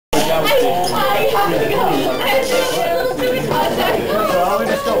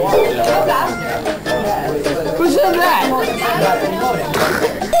Who said that?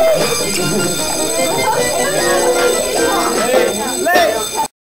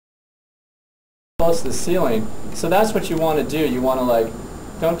 Close to the ceiling. So that's what you want to do. You want to like,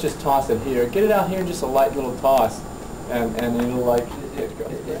 don't just toss it here. Get it out here, just a light little toss, and it'll like.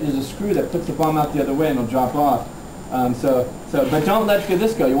 There's a screw that puts the bomb out the other way and it'll drop off. But don't let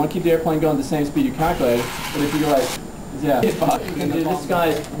this go. You want to keep the airplane going at the same speed you calculated. But if you go like, yeah, you can do this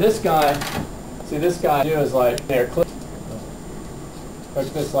guy. See, this guy do is like there, click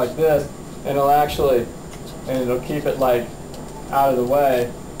this like this, and it'll actually, and it'll keep it like out of the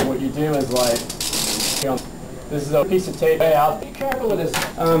way. What you do is like, you know, this is a piece of tape. Hey, I'll be careful with this.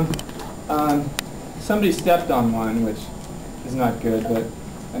 Somebody stepped on one, which is not good, but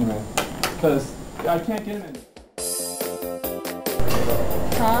anyway, because I can't get him in.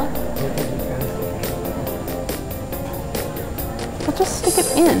 Huh? Well, just stick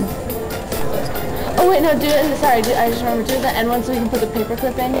it in. Oh wait, no, do it. Sorry, I just remember do the end one so we can put the paper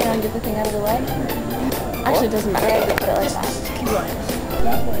clip in, you know, and get the thing out of the way. Actually, it doesn't matter. I think it like that. Keep going.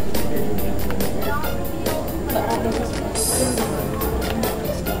 That way.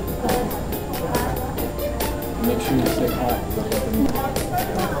 Make sure you stay hot.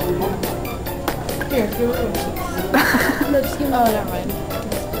 Here, give it. No, just give me. Oh, never mind.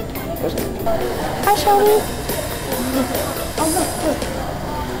 Hi, Shelby. Oh, look.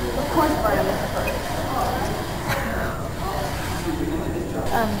 Of course, Barnum is the first.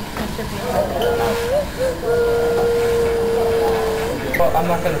 Well, I'm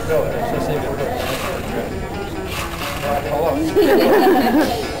not going to throw it. It's just saying we're going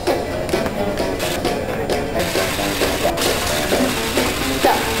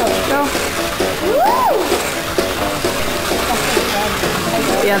Go.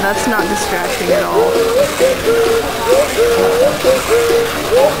 Yeah, that's not distracting at all.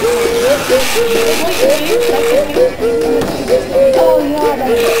 Oh yeah,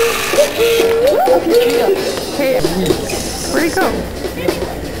 that's it. Hey, where'd he go?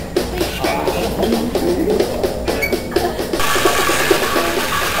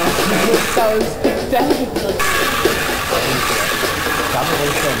 That was definitely.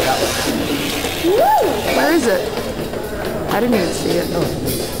 Where is it? I didn't even see it.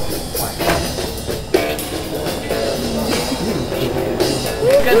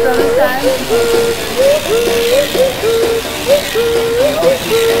 Good for this time?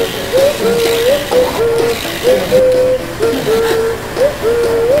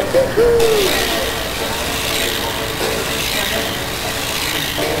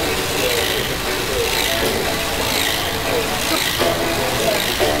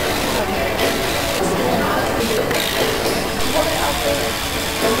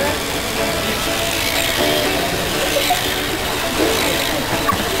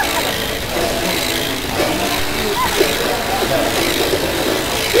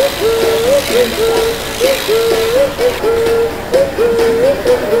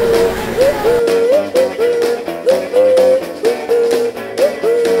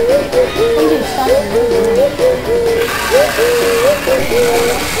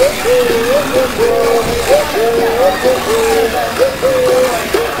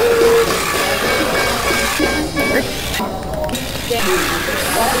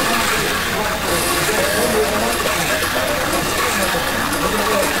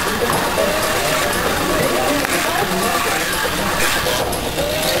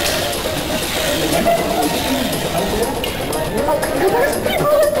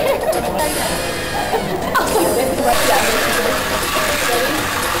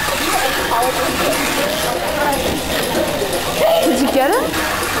 Did you get him?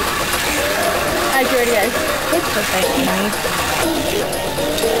 I do it, guys. It's perfect.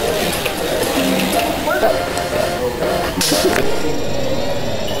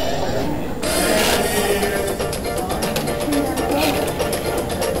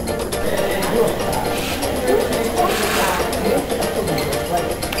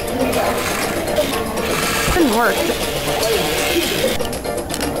 Didn't work.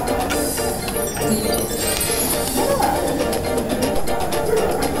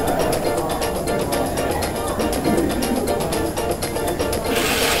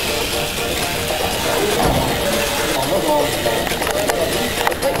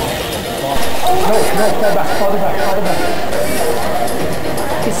 Fall back.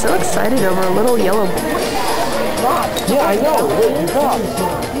 He's so excited over a little yellow ball. Yeah, I know. Wait, you got.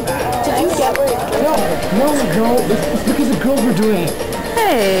 Did you get where it came? No. It's because the girls were doing it.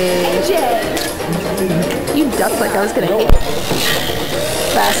 Hey! Jay! You ducked like I was gonna hit.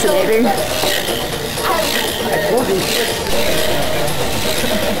 Fascinating.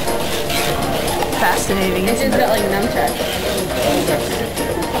 Fascinating. It's just got like nunchucks.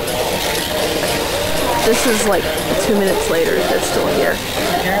 This is like 2 minutes later. They're still here.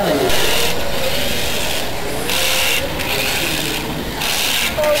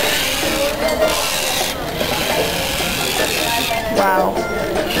 Wow.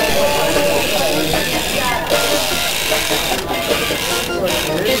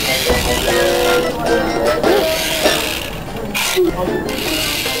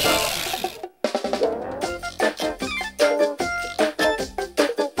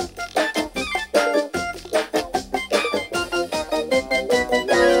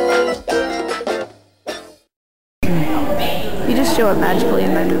 You just show up magically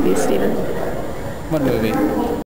in my movies, Steven. What movie?